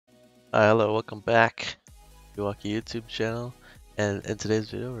Hello, welcome back to Waki YouTube channel, and in today's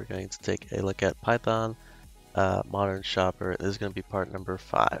video we're going to take a look at Python Modern Shopper. This is going to be part number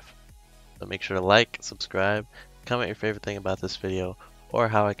 5. So make sure to like, subscribe, comment your favorite thing about this video, or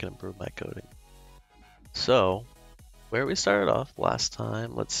how I can improve my coding. So, where we started off last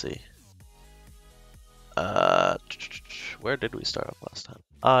time, let's see. Where did we start off last time?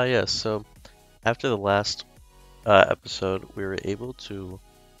 Yes, so after the last episode we were able to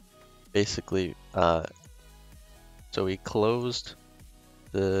basically, so we closed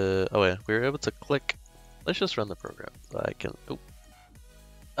we were able to click. Let's just run the program so I can. Nope.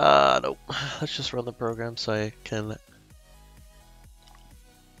 Let's just run the program so I can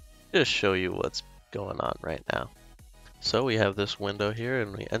just show you what's going on right now. So we have this window here,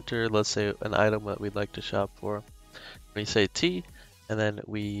 and we enter, let's say, an item that we'd like to shop for. We say T, and then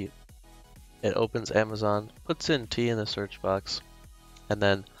it opens Amazon, puts in T in the search box, and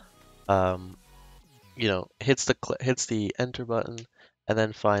then hits the enter button, and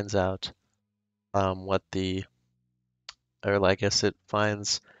then finds out what the or I guess it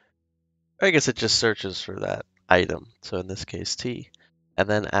finds, I guess it just searches for that item. So in this case, T. And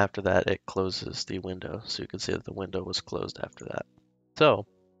then after that, it closes the window. So you can see that the window was closed after that. So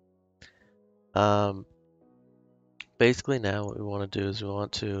basically now what we want to do is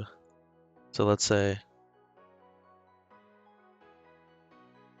so let's say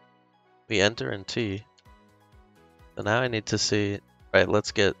we enter in T. So now I need to see, right,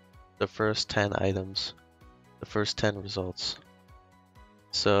 let's get the first 10 items, the first 10 results.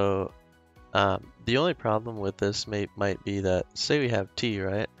 So the only problem with this might be that, say we have T,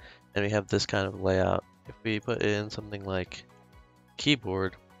 right? And we have this kind of layout. If we put in something like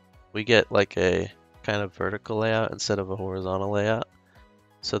keyboard, we get like a kind of vertical layout instead of a horizontal layout.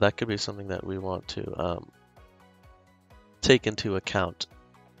 So that could be something that we want to take into account.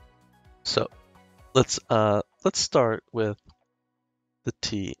 So let's start with the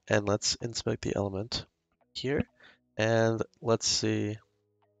T, and let's inspect the element here, and let's see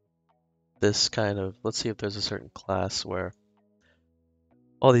let's see if there's a certain class where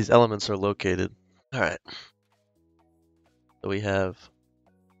all these elements are located. All right. So we have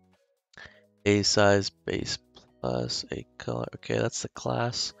a size base plus a color. Okay, that's the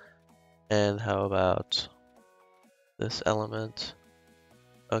class. And how about this element?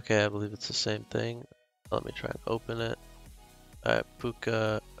 Okay, I believe it's the same thing. Let me try and open it. Alright,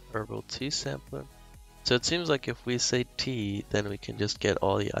 Puka herbal tea sampler. So it seems like if we say T, then we can just get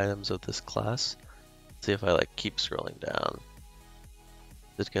all the items of this class. See if I keep scrolling down.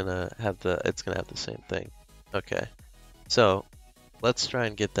 It's gonna have the same thing. Okay. So let's try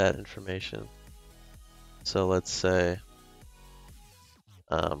and get that information. So let's say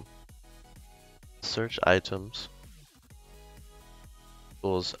search items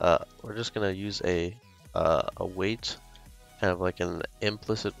equals we're just gonna use a weight, kind of like an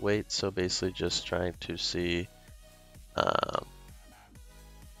implicit weight. So basically just trying to see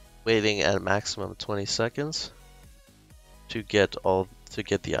waiting at a maximum of 20 seconds to get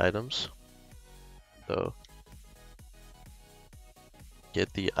the items. So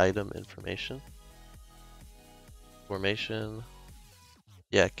get the item information. Get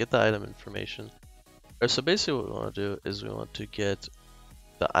the item information. So basically what we want to do is we want to get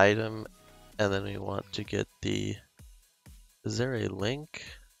the item, and then we want to get is there a link?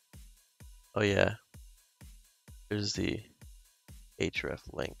 Oh yeah, there's the href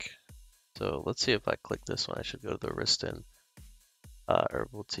link. So let's see if I click this one. I should go to the Riston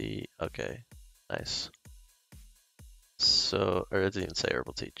herbal tea. Okay, nice. So, or it didn't even say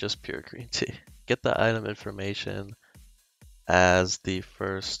herbal tea, just pure green tea. Get the item information as the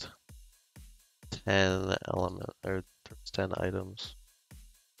first 10 first 10 items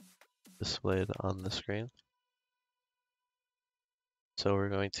displayed on the screen. So we're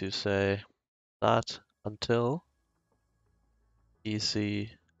going to say dot until ec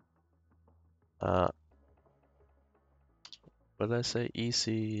what did I say?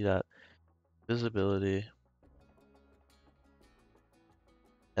 ec dot visibility,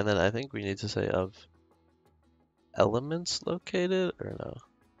 and then I think we need to say of elements located, or no?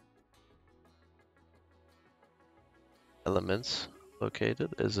 Elements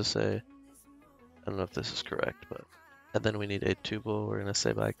located, is this I don't know if this is correct, but, and then we need a tuple. We're gonna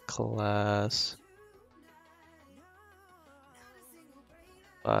say by class,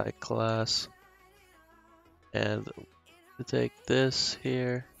 and to take this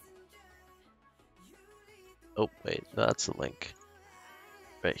here. Oh wait, that's the link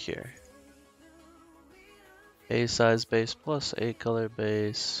right here. A size base plus a color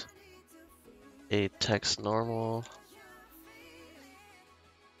base, a text normal,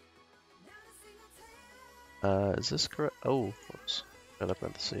 Is this correct? Oh, whoops. Got a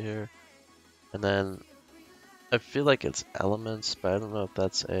parenthesis here. And then I feel like it's elements, but I don't know if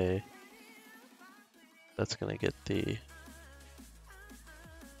that's gonna get the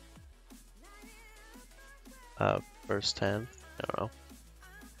first 10. I don't know.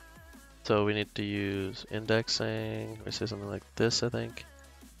 So we need to use indexing, or say something like this, I think,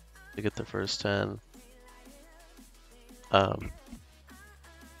 to get the first 10. And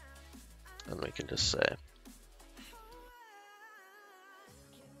we can just say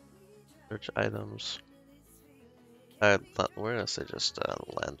search items. We're gonna say just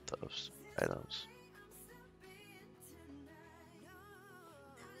length of items.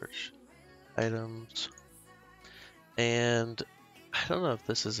 Search items. And I don't know if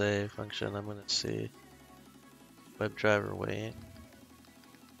this is a function. I'm gonna see WebDriver wait.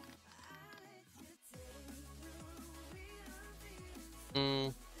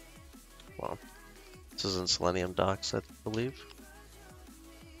 Well, this is in Selenium docs, I believe.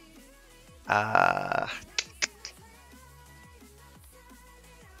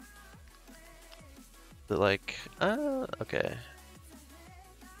 Like, okay.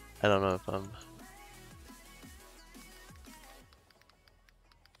 I don't know if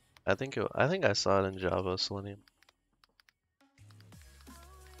I think I saw it in Java Selenium.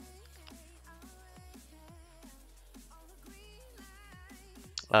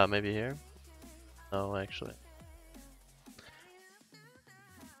 Maybe here? No, actually.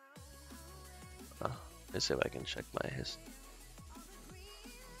 Let me see if I can check my history.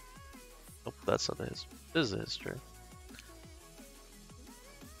 Nope, that's not the history. This is the history.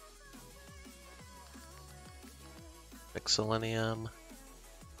 Check Selenium.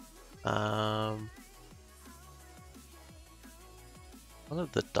 One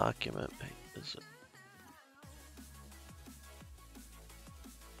of the document pages.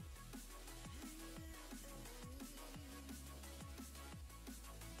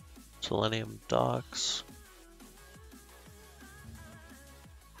 Selenium docs.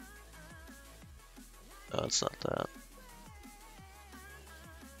 No, it's not that.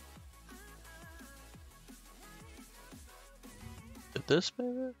 Did this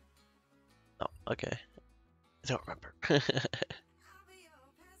maybe? No, okay. I don't remember.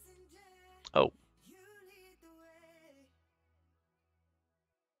 Oh.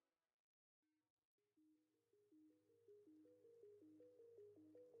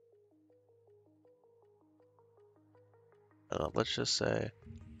 Let's just say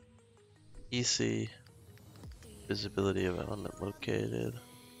EC visibility of element located.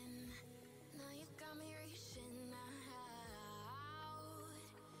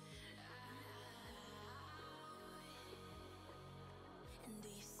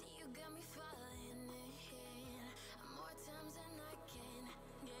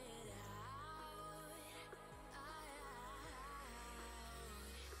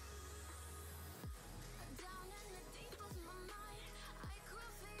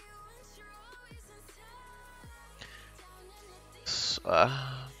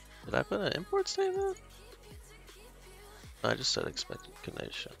 Did I put an import statement? No, I just said expected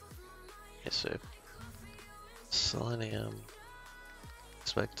condition. Okay, so Selenium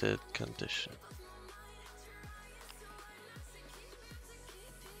expected condition.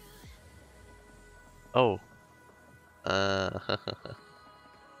 Oh,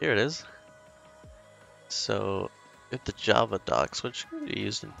 here it is. So, if the Java docs, which can be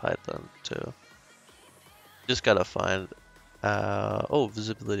used in Python too, just gotta find,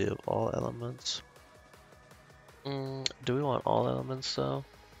 visibility of all elements. Do we want all elements though?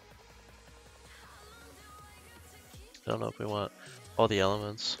 I don't know if we want all the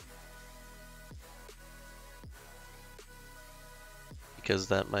elements. Because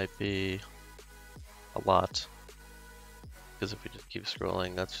that might be a lot. Because if we just keep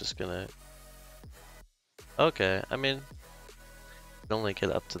scrolling, that's just gonna... Okay, I mean, we can only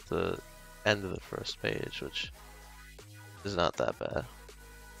get up to the end of the first page, which is not that bad.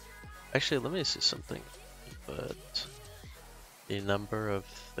 Actually, let me see something. But the number of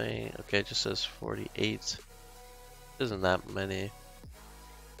things... Okay, it just says 48. Isn't that many. I'm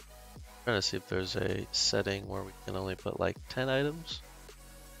trying to see if there's a setting where we can only put like 10 items.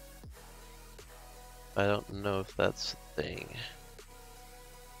 I don't know if that's a thing.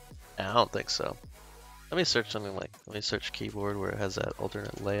 I don't think so. Let me search something like, let me search keyboard where it has that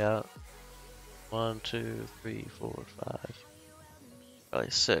alternate layout. 1, 2, 3, 4, 5. Probably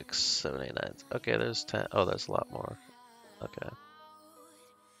 6, 7, 8, 9. Okay, there's 10. Oh, there's a lot more. Okay.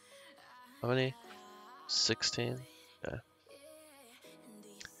 How many? 16? Okay.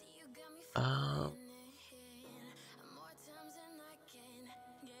 Uh,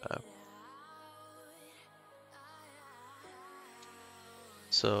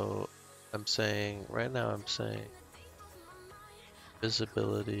 So right now I'm saying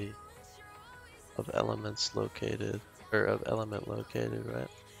visibility of elements located, or of element located, right?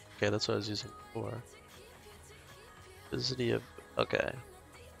 Okay, that's what I was using before. Visibility of, okay.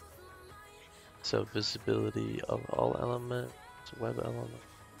 So visibility of all elements, web element.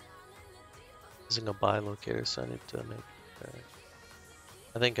 Using a by locator, so I need to make sure.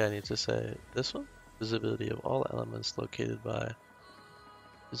 I think I need to say this one. Visibility of all elements located by.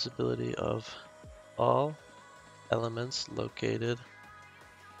 Visibility of all elements located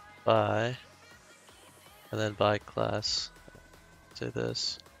by, and then by class. Say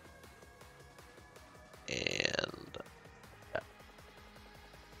this. And yeah.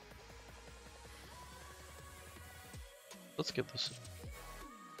 Let's give this a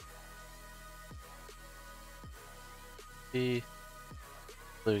B.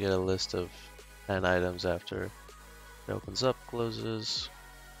 So we get a list of 10 items after it opens up, closes.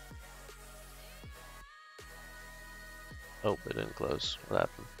 Oh, it didn't close. What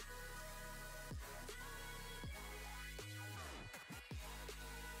happened?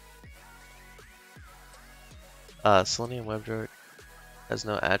 Selenium WebDriver has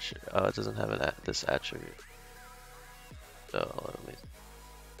no attribute. Oh, it doesn't have this attribute. So let me.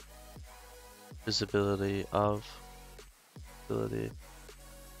 Visibility of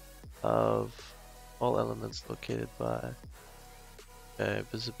all elements located by. Okay,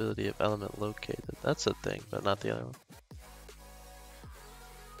 visibility of element located. That's a thing, but not the other one.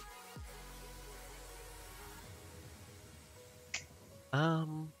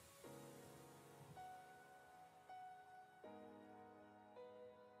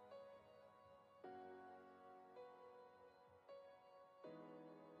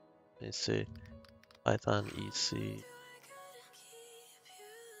 Let me see. Python EC.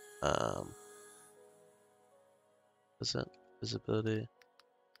 Isn't visibility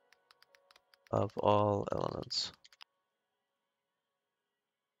of all elements.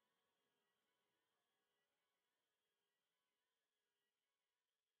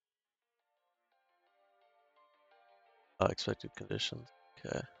 Oh, expected conditions.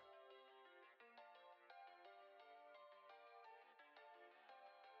 Okay.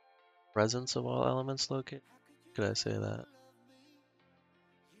 Presence of all elements located. Could I say that?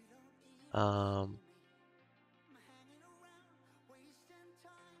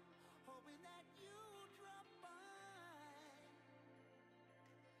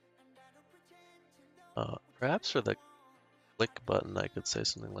 Perhaps for the click button, I could say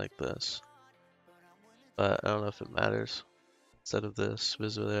something like this, but I don't know if it matters. Instead of this,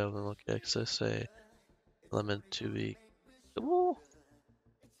 visibility of element located, I could say element to be. Ooh.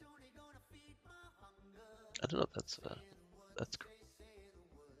 I don't know if that's cool.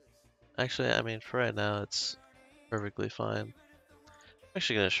 Actually, I mean, for right now, it's perfectly fine. I'm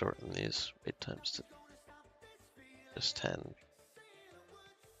actually gonna shorten these wait times to just 10.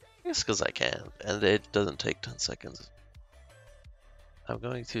 I guess because I can, and it doesn't take 10 seconds. I'm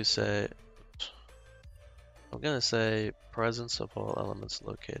going to say presence of all elements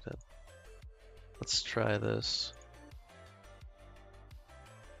located. Let's try this.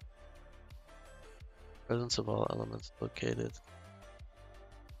 Presence of all elements located.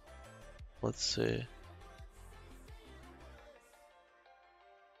 Let's see.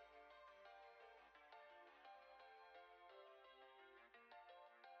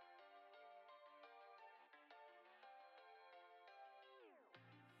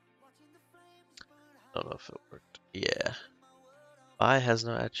 I don't know if it worked. Yeah. I has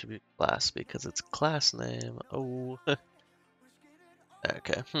no attribute class because it's class name. Oh.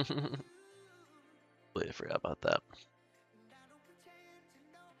 Okay. Completely forgot about that.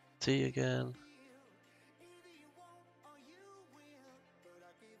 T again.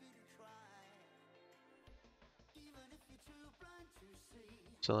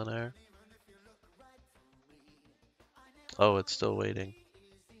 Still in there. Oh, it's still waiting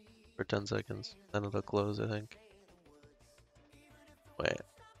for 10 seconds. Then it'll close, I think. Wait.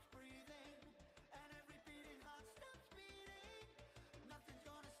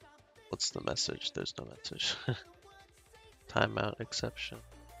 What's the message? There's no message. Timeout exception.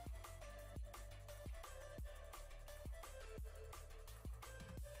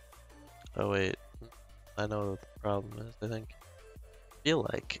 Oh wait, I know what the problem is, I think. I feel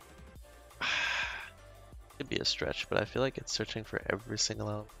like it could be a stretch, but I feel like it's searching for every single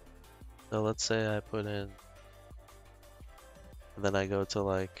element. So let's say I put in, and then I go to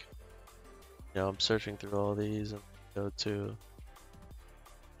like, I'm searching through all these and go to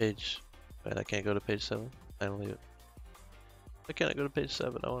page, wait, I can't go to page 7. I only, why can't I go to page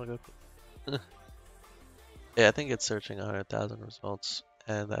 7? I want to go. Yeah, I think it's searching 100,000 results,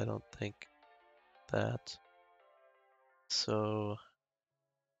 and I don't think that. So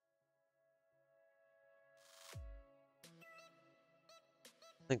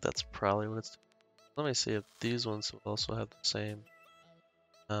I think that's probably what it's. Let me see if these ones also have the same.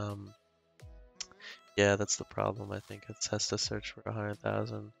 Um, yeah, that's the problem. I think it has to search for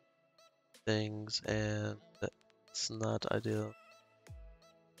 100,000 things, and it's not ideal.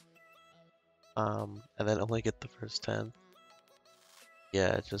 And then only get the first 10.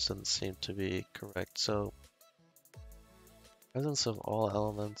 Yeah, it just doesn't seem to be correct. So, presence of all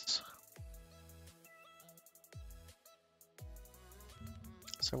elements.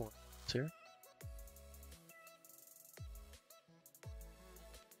 Is there one here?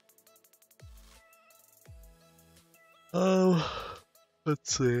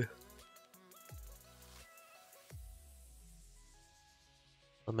 Let's see.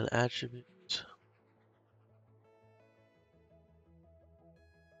 Element attribute.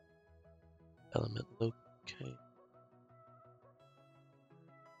 Element locate.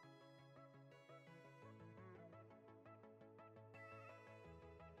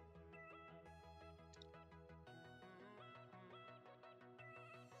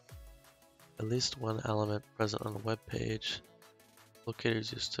 At least one element present on a web page. Locator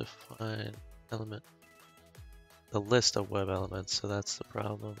is used to find element. The list of web elements, so that's the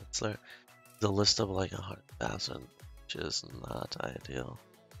problem. It's like the list of like 100,000, which is not ideal.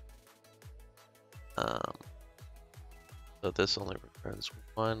 So this only returns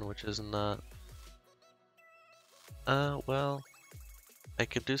one, which is not. Well, I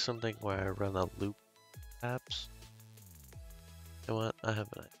could do something where I run a loop apps. You know what? I have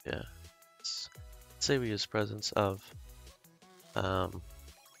an idea. Let's say we use presence of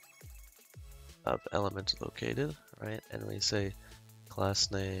element located, right? And we say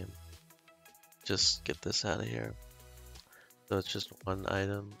class name. Just get this out of here. So it's just one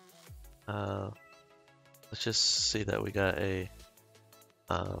item. Let's just see that we got a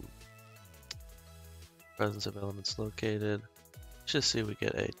presence of elements located. Let's just see we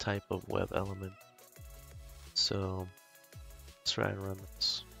get a type of web element. So let's try and run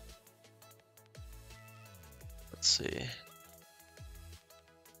this. Let's see.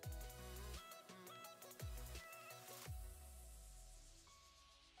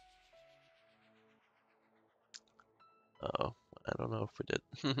 Oh, I don't know if we did.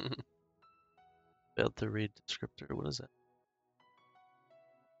 Failed to read descriptor. What is that?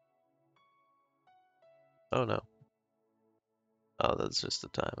 Oh no. Oh, that's just a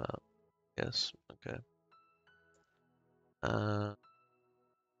timeout. Yes. Okay.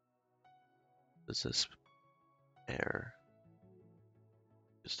 Is this error?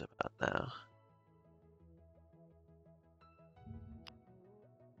 Just about now.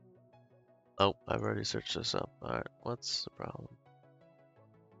 Oh, I've already searched this up. Alright, what's the problem?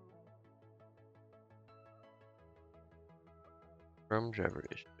 From driver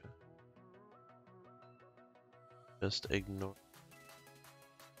issue. Just ignore.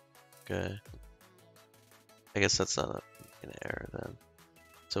 Okay. I guess that's not an error then.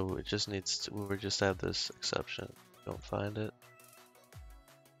 So it just needs to, we just have this exception. Don't find it.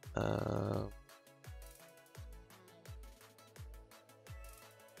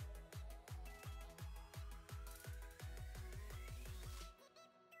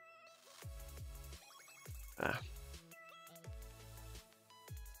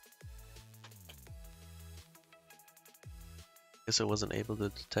 Guess I wasn't able to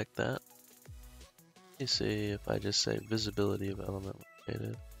detect that. Let me see if I just say visibility of element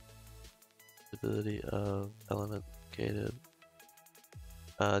located. Visibility of element located.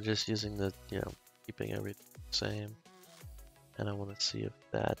 Just using the, keeping everything the same. And I want to see if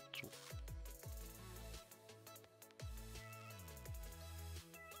that.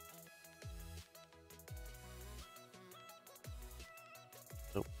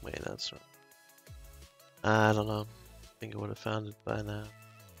 Oh, wait, that's wrong. I don't know. I think I would have found it by now.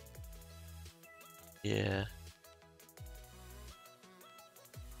 Yeah.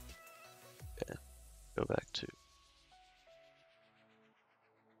 Okay. Go back to.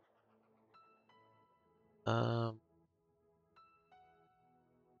 I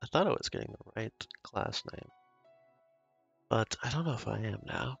thought I was getting the right class name, but I don't know if I am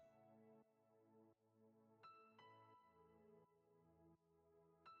now.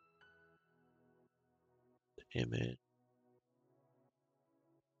 The image.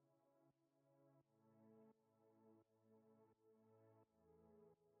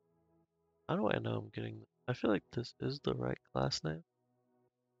 How do I know I'm getting? I feel like this is the right class name,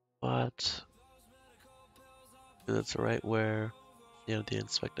 but it's right where the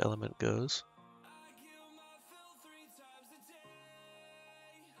inspect element goes.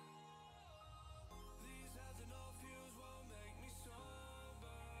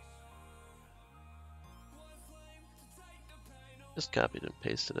 just copied and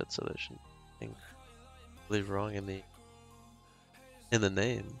pasted it, so there shouldn't be anything really wrong in the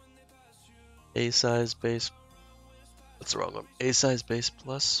name. A size base. What's the wrong one? A size base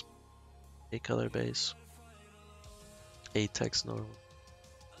plus a color base. A text normal.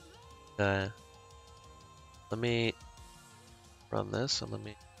 Let me run this and let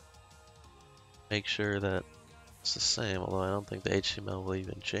me make sure that it's the same, although I don't think the HTML will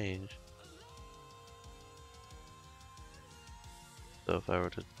even change. So if I were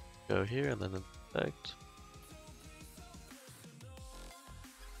to go here and then inspect,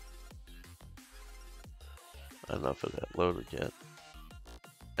 I don't know if it got loaded yet.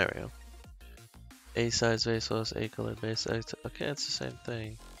 There we go. A size base plus A color base. Okay, it's the same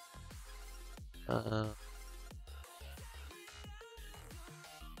thing.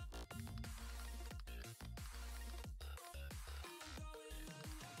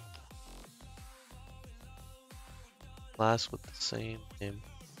 Class with the same name.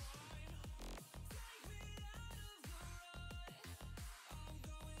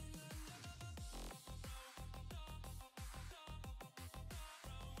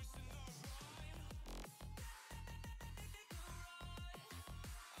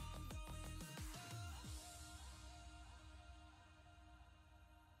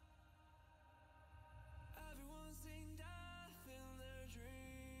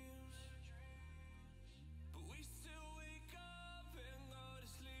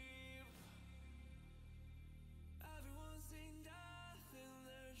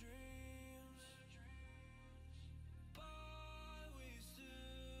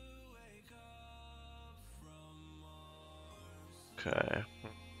 Okay.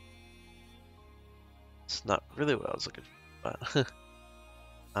 It's not really what I was looking for, but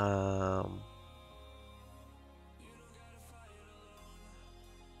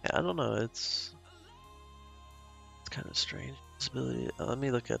yeah, I don't know. It's kind of strange. Disability. Let me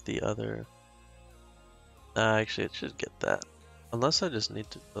look at the other. Actually, it should get that. Unless I just need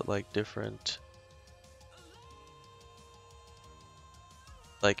to put like different.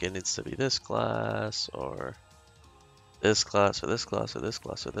 Like it needs to be this class or this class or this class or this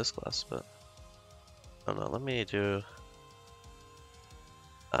class or this class, but I don't know. Let me do.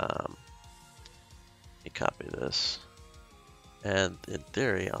 Let me copy this. And in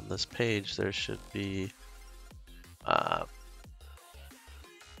theory, on this page, there should be.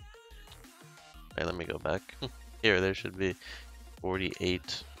 Wait, let me go back. Here, there should be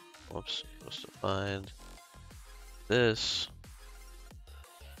 48. Whoops, supposed to find this.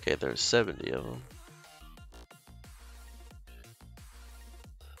 Okay, there's 70 of them.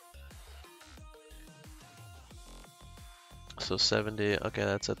 So 70, okay,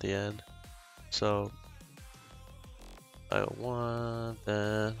 that's at the end. So I want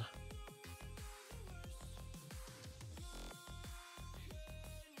then.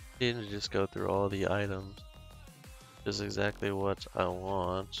 I need to just go through all the items. Which is exactly what I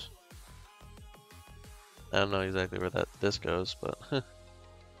want. I don't know exactly where this goes, but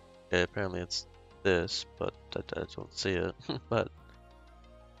okay, apparently it's this, but I don't see it. But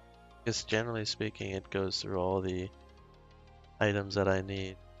I guess generally speaking, it goes through all the items that I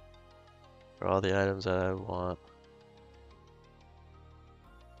need, or all the items that I want.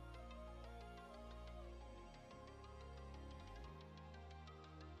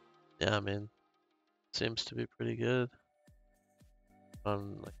 Yeah, I mean, seems to be pretty good.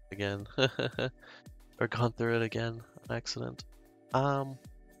 Like, again, or gone through it again on accident. Huh.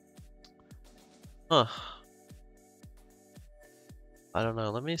 I don't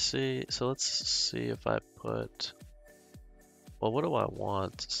know. Let me see. So let's see if I put. Well, what do I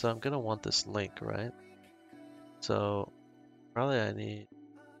want? So I'm gonna want this link, right? So probably I need.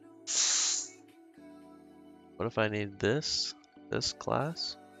 What if I need this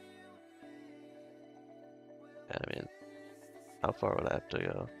class? I mean, how far would I have to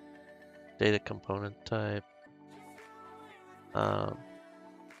go? Data component type.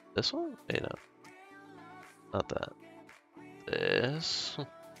 This one? Wait, no, not that. This.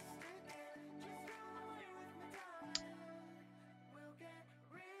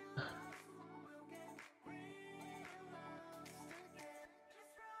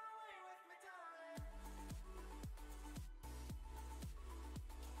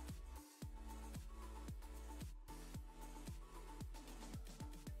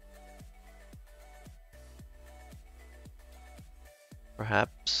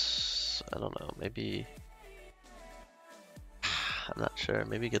 Perhaps, I don't know, maybe, I'm not sure,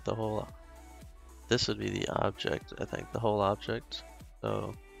 maybe get the whole, this would be the object, I think, the whole object.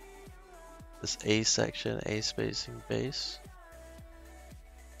 So this A section, A spacing base.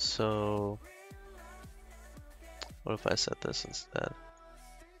 So What if I set this instead?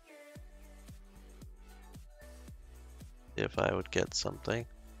 See if I would get something.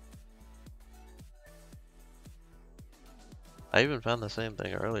 I even found the same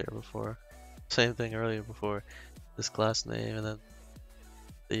thing earlier before. Same thing earlier before. This class name and then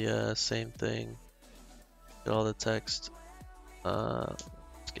the same thing. Get all the text. Let's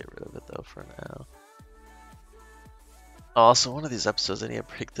get rid of it though for now. Also, one of these episodes I need to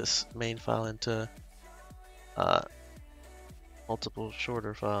break this main file into multiple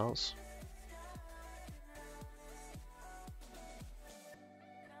shorter files.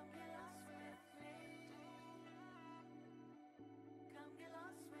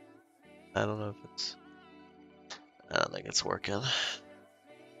 I don't know if it's... I don't think it's working.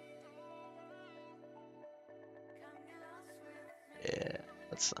 Yeah,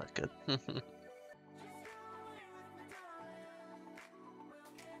 that's not good.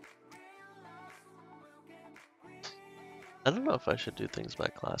 I don't know if I should do things by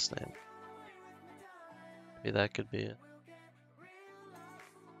class name. Maybe that could be it.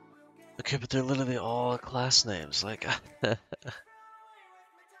 Okay, but they're literally all class names. Like,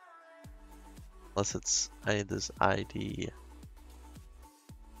 unless it's, I need this ID.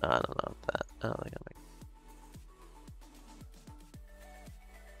 No, I don't know if that. I don't think I make.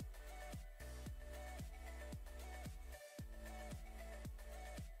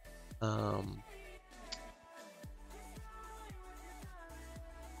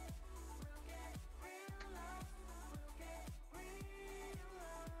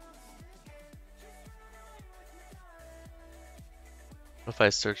 What if I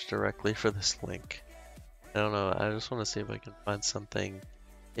search directly for this link? I don't know. I just want to see if I can find something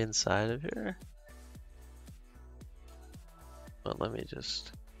inside of here. But let me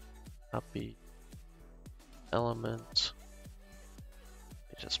just copy element.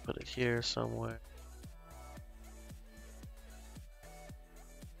 Let me just put it here somewhere.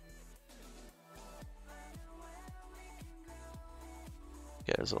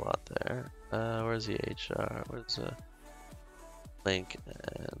 Okay, there's a lot there. Where's the HR? Where's the link?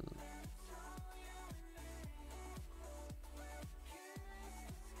 And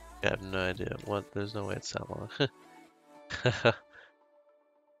I have no idea what. There's no way it's that long.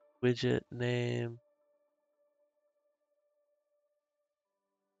 Widget name.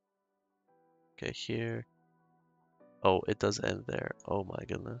 Okay, here. Oh, it does end there. Oh my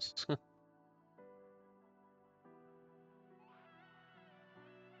goodness.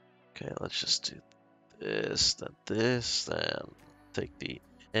 Okay, let's just do this, then take the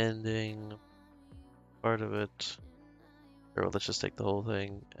ending part of it. Or let's just take the whole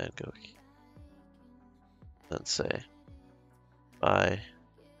thing and go here. Then say bye.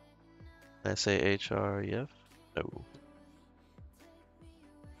 Can I say href? No.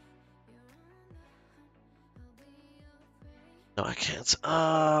 No, I can't.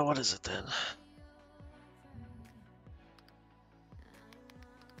 What is it then?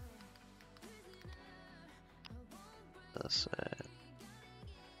 Let's say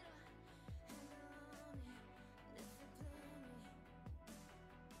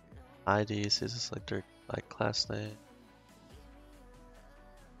IDs is just like their class name.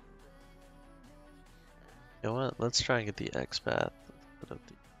 You know what? Let's try and get the XPath.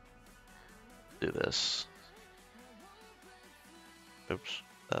 Do this. Oops,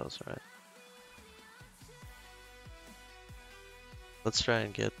 that was right. Let's try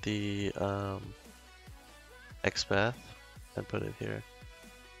and get the XPath and put it here.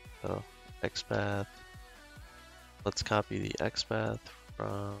 So XPath. Let's copy the XPath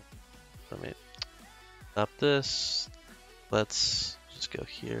from. Let me stop this. Let's just go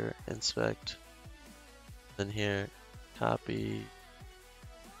here, inspect. Then here, copy.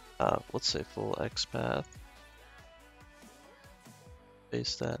 Let's say full XPath.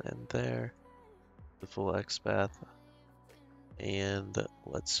 Paste that in there. The full XPath. And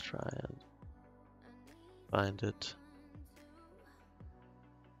let's try and find it.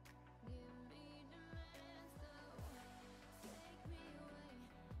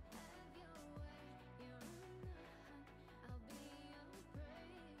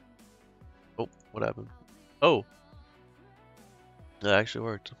 Oh, what happened? Oh! It actually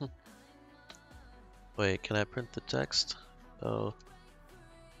worked. Wait, can I print the text? Oh.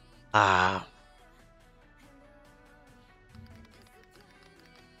 Ah!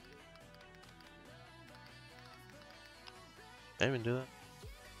 Can I even do that?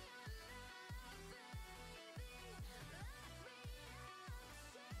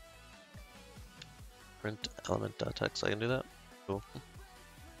 Print element.text, I can do that? Cool.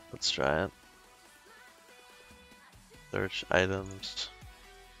 Let's try it. Search items,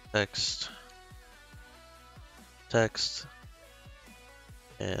 text, text,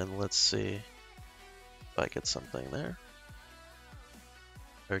 and let's see if I get something there.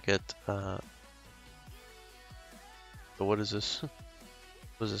 Or get, but what is this?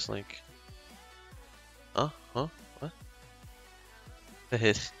 What is this link? Huh? Huh? What?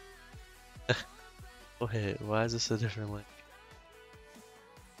 Wait. Wait, why is this a different link?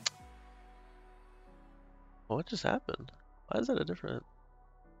 What just happened? Why is that a different?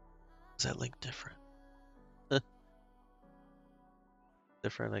 Is that link different?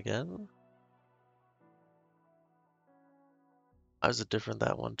 Different again? Why is it different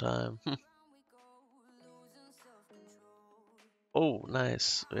that one time? Oh,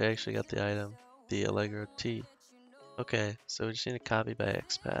 nice. We actually got the item. The Allegro T. Okay, so we just need to copy by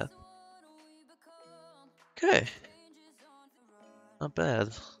XPath. Okay. Not bad.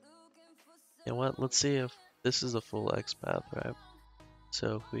 You know what? Let's see if this is a full XPath, right?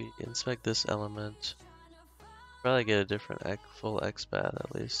 So if we inspect this element, probably get a different full XPath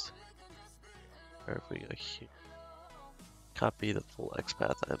at least. Or if we go here, copy the full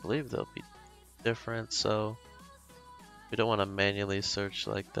XPath, I believe they'll be different, so we don't want to manually search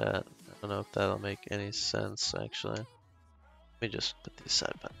like that. I don't know if that'll make any sense actually. Let me just put these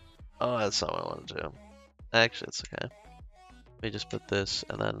side by. Oh, that's not what I want to do. Actually, it's okay. Let me just put this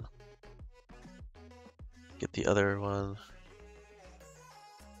and then get the other one.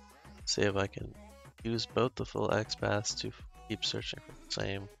 See if I can use both the full XPaths to keep searching for the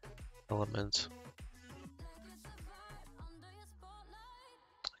same element.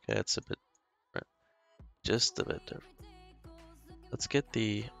 Okay, it's a bit different. Just a bit different. Let's get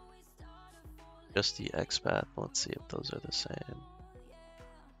just the XPath. Let's see if those are the same.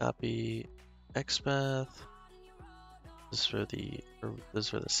 Copy XPath. This is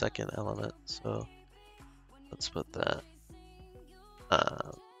for the second element. So let's put that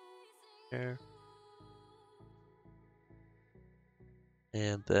here.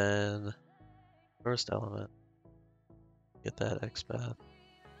 And then first element, get that XPath.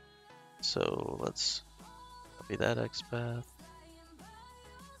 So let's copy that XPath.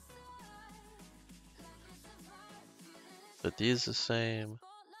 Put these the same.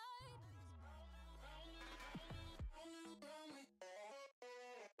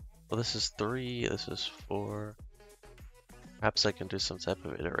 Well, this is 3, this is 4. Perhaps I can do some type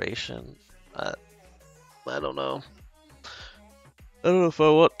of iteration. I don't know. I don't know if I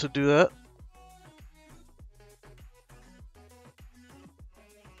want to do that.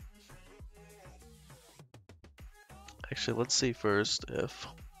 Actually, let's see first if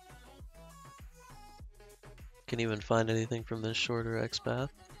I can even find anything from this shorter XPath.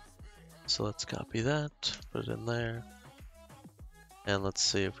 So let's copy that, put it in there, and let's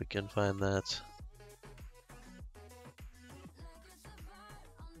see if we can find that.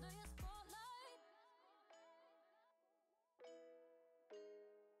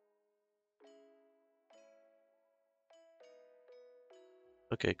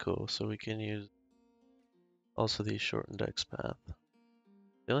 Okay, cool. So we can use also the shortened XPath.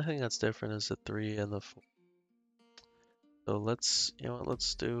 The only thing that's different is the 3 and the 4. So let's, you know what,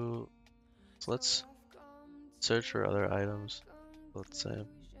 let's search for other items. Let's say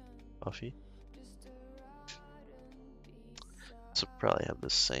coffee. This will probably have the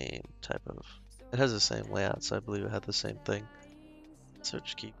same type of, it has the same layout, so I believe it had the same thing.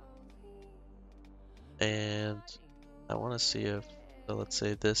 Search key. And I want to see if, so let's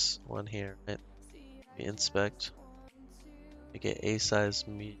say this one here, right? We inspect, we get A size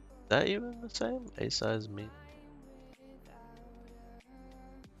meat. Is that even the same? A size meat?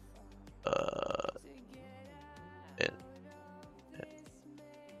 Yeah.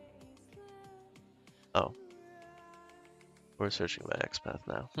 Oh, we're searching by XPath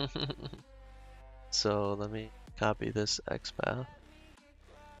now. So let me copy this XPath,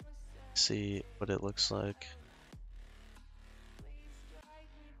 see what it looks like.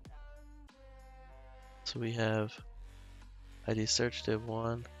 So we have ID search div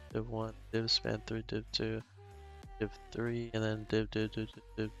 1, div span 3, div 2, div 3, and then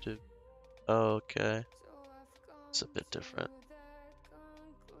div. Oh, okay. It's a bit different.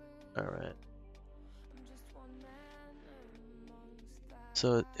 Alright.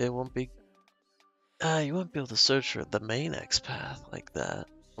 So it won't be, you won't be able to search for the main XPath like that,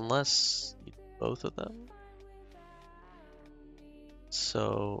 unless you do both of them.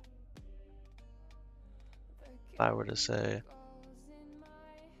 So if I were to say,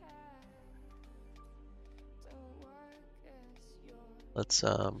 let's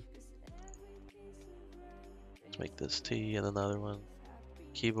make this T and another one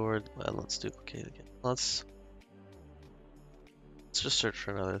keyboard, and let's duplicate again. Let's just search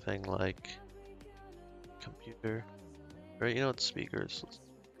for another thing like computer, or you know what, speakers.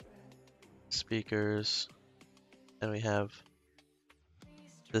 Speakers, and we have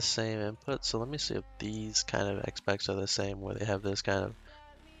the same input. So let me see if these kind of XPacs are the same, where they have this kind of,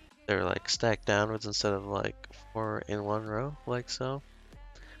 they're like stacked downwards instead of like 4 in one row, like so.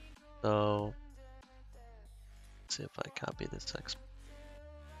 So let's see if I copy this XPac.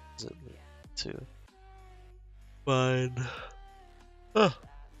 Is it to find? Oh.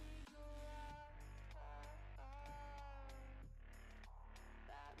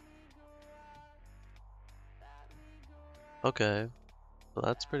 Okay, well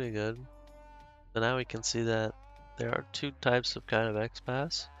that's pretty good. So now we can see that there are two types of kind of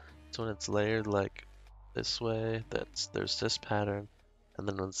XPath. So when it's layered like this way, there's this pattern, and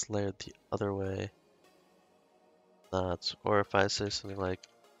then when it's layered the other way, not. Or if I say something like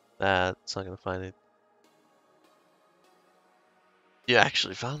that, it's not gonna find it. You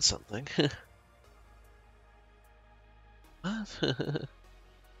actually found something. What?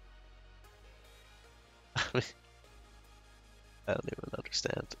 I mean, I don't even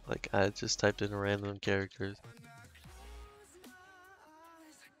understand. Like, I just typed in random characters.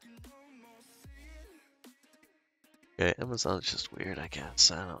 Okay, Amazon's just weird, I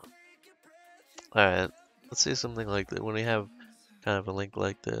guess. I don't. Alright, let's see something like that. When we have kind of a link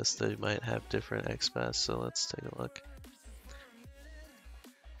like this, they might have different XPaths, so let's take a look.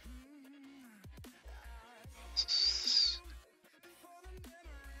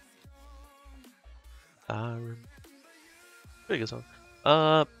 Pretty good song.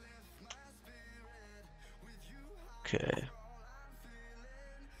 Okay.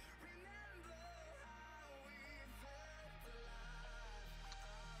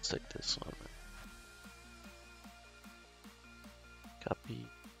 Let's take this one. Copy.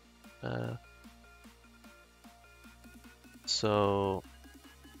 So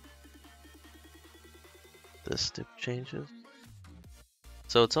this div changes.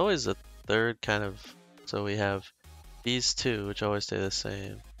 So it's always a third kind of. So we have these two, which always stay the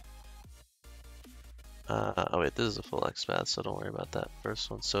same. Oh wait, this is a full XPath, so don't worry about that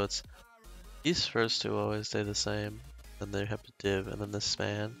first one. So it's these first two always stay the same. Then they have a div, and then the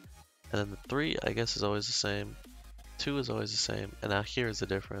span, and then the 3 I guess is always the same. 2 is always the same, and now here is the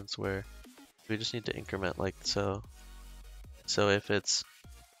difference where we just need to increment like so. So if it's,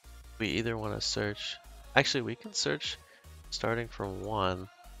 we either want to search, actually we can search starting from 1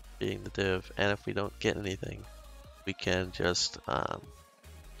 being the div, and if we don't get anything, we can just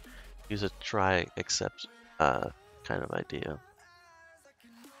use a try except kind of idea.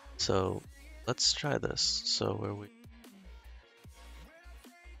 So let's try this. So where we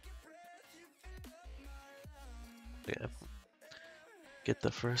get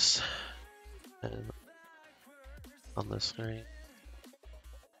the first and on the screen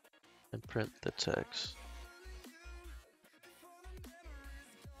and print the text.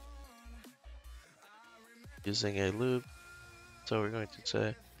 Using a loop, so we're going to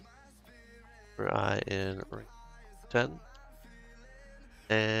say for I in ring 10,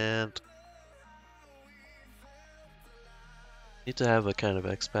 and need to have a kind of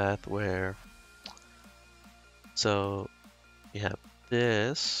XPath where, so we have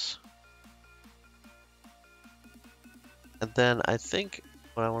this, and then I think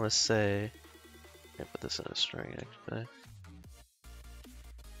what I want to say, I can't put this in a string actually,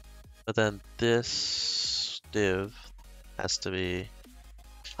 but then this div has to be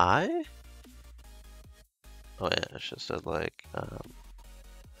I? Oh yeah, it's just said like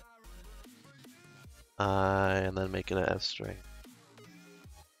I, and then make it an F string.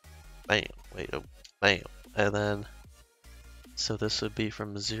 Bam, wait, oh, bam, and then, so this would be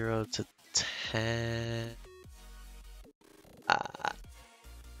from 0 to 10.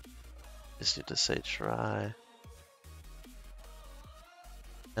 Just need to say try.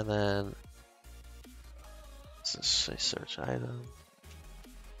 And then, let's just say search item.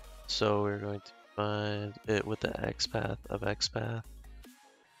 So we're going to find it with the XPath of XPath.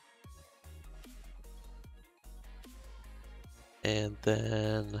 And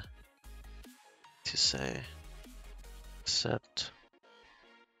then to say accept,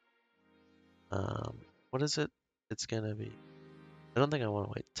 what is it? It's gonna be, I don't think I want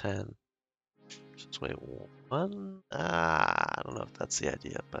to wait 10. Just wait 1. I don't know if that's the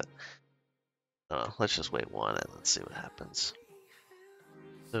idea, but let's just wait 1 and let's see what happens.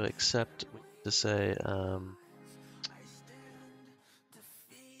 So accept, we need to say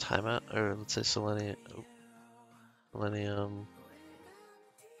timeout, or let's say Selenium. Selenium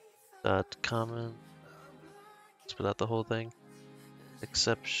dot common. Let's put out the whole thing.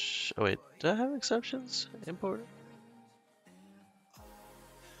 Exception. Oh wait, do I have exceptions imported?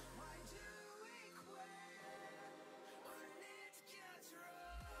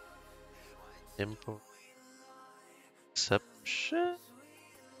 import exception.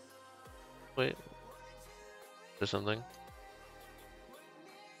 Wait, there's something.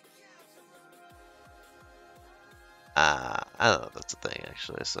 I don't know if that's a thing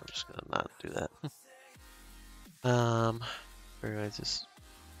actually, so I'm just gonna not do that. Where do I just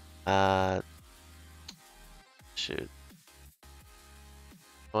shoot.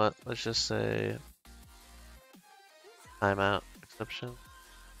 What? Let's just say timeout exception.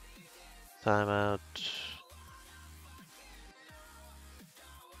 Timeout.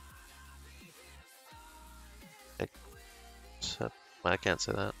 Except I can't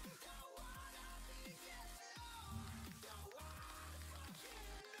say that.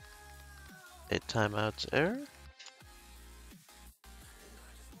 A timeout error.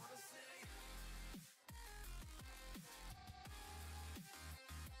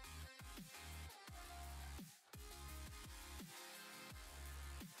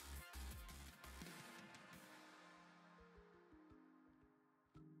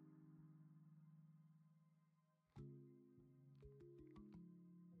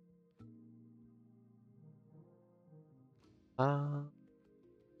 Uh,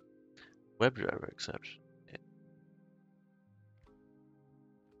 WebDriver exception.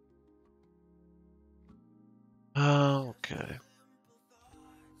 Okay.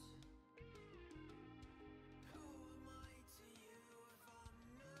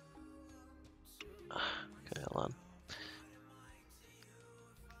 Okay, hold on.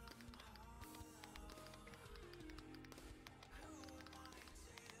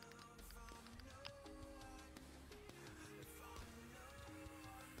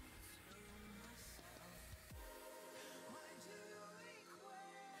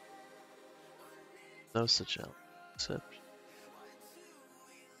 No such exception.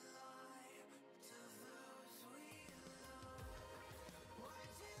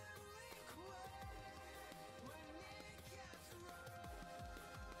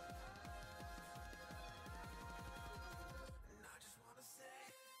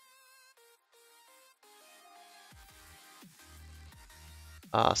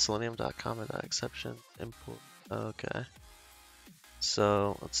 Selenium.com and exception import. Okay.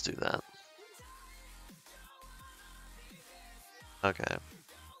 So let's do that. Okay.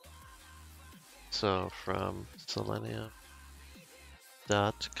 So from Selenium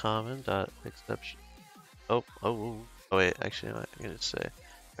dot common dot exception. Oh wait, actually I'm gonna say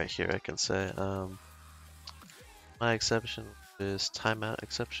right here I can say my exception is timeout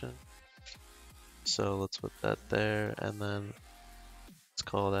exception. So let's put that there and then let's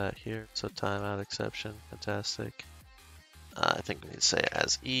call that here. So timeout exception, fantastic. I think we need to say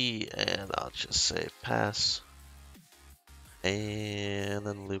as E and I'll just say pass. And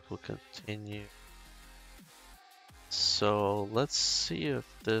then loop will continue. So let's see if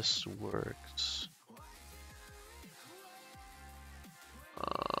this works.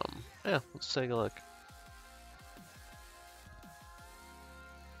 Yeah, let's take a look.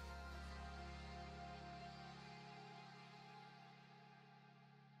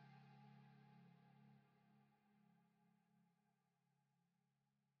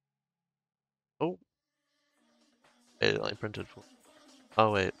 Oh, it only printed 4.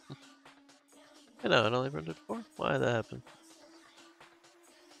 Oh wait, I know it only printed 4. Why did that happen?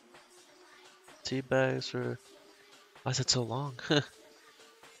 Tea bags for. Why is it so long? Is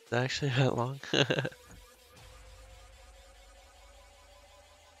it actually that long?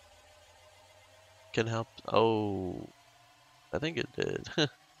 Can help. Oh, I think it did.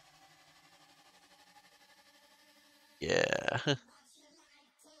 Yeah.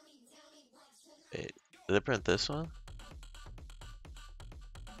 Wait, did it print this one?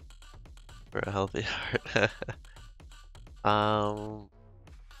 For a healthy heart. um,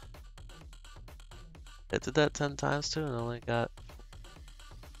 it did that 10 times too and only got.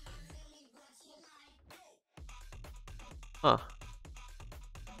 Huh.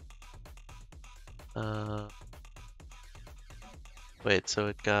 Uh, wait, so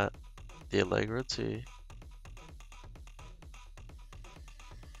it got the Allegro tea.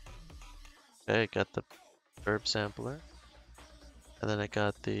 Okay, it got the verb sampler. And then I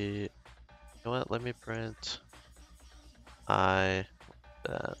got the, you know what, let me print that.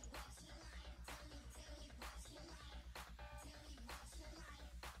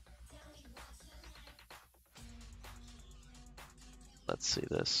 Let's see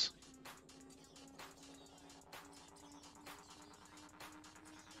this.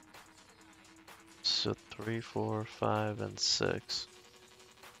 So 3, 4, 5, and 6.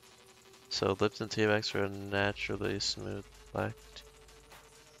 So Lipton tea bags are naturally smooth black tea.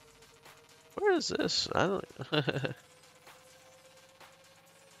 Where is this? I don't.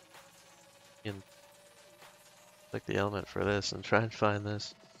 and click the element for this and try and find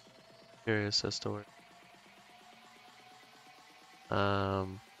this. Curious as to where.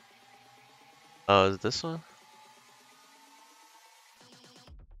 Oh, is this one?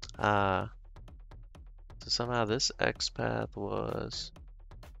 So somehow this X path was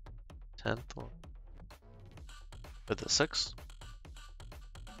 10th one. Or the 6th?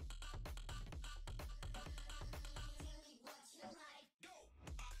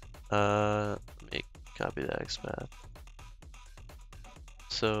 Let me copy the X path.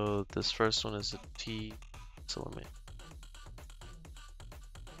 So this first one is a T, so let me.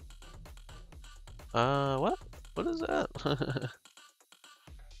 What? What is that?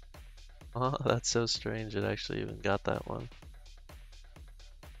 Oh, that's so strange. It actually even got that one.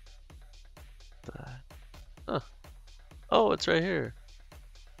 Huh. Oh, it's right here.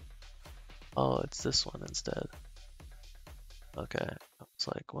 Oh, it's this one instead. Okay. I was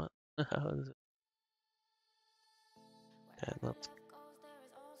like, what? How is it? Okay, let's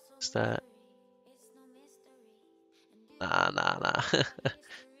fix that. Nah.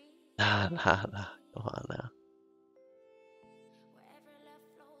 Nah. Come on now.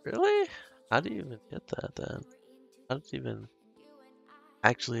 Really? How do you even get that then? How did you even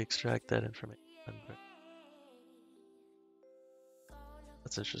actually extract that information?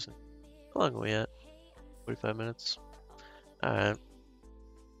 That's interesting. How long are we at? 45 minutes? Alright. I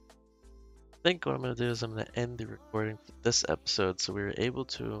think what I'm going to do is I'm going to end the recording for this episode so we were able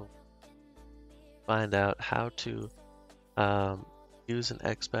to find out how to use an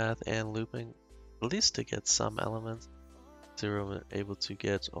XPath and looping, at least to get some elements. So we're able to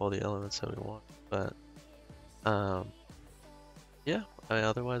get all the elements that we want. But yeah,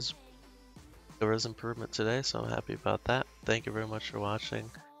 otherwise there was improvement today, so I'm happy about that. Thank you very much for watching.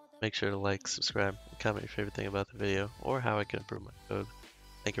 Make sure to like, subscribe, and comment your favorite thing about the video or how I can improve my code.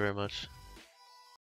 Thank you very much.